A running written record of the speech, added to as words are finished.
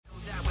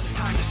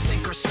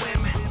or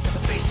swim.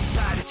 The face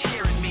inside is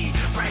hearing me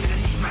right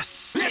underneath my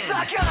skin. It's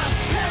like a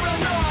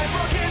paranoid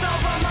looking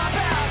over my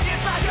back.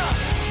 It's like a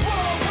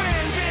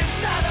whirlwind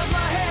inside of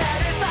my head.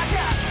 It's like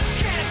I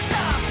can't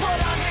stop what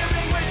I'm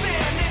hearing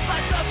within. It's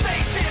like the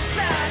face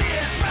inside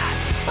is right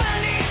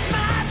beneath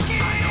my skin.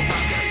 I know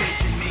I've got a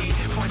face in me,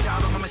 points out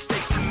all my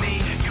mistakes to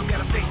me. You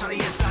got a face on the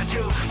inside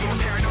too. Your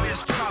paranoia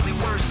is probably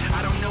worse.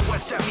 I don't know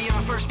what set me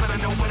on first, but I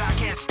know what I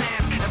can't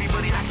stand.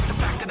 Everybody acts like the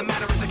fact of the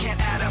matter is I can't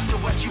add up to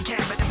what you can.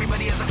 But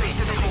everybody has a face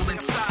that they hold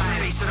inside.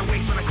 Face that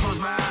awakes when I close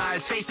my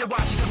eyes. Face that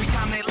watches every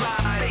time they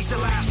lie. Face that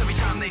laughs every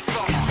time they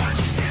fall.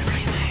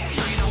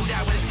 So you know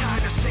that when it's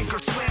time to sink or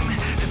swim,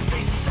 that the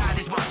face inside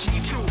is watching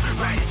you too,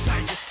 right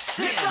inside your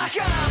skin. It's like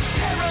I'm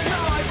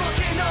paranoid.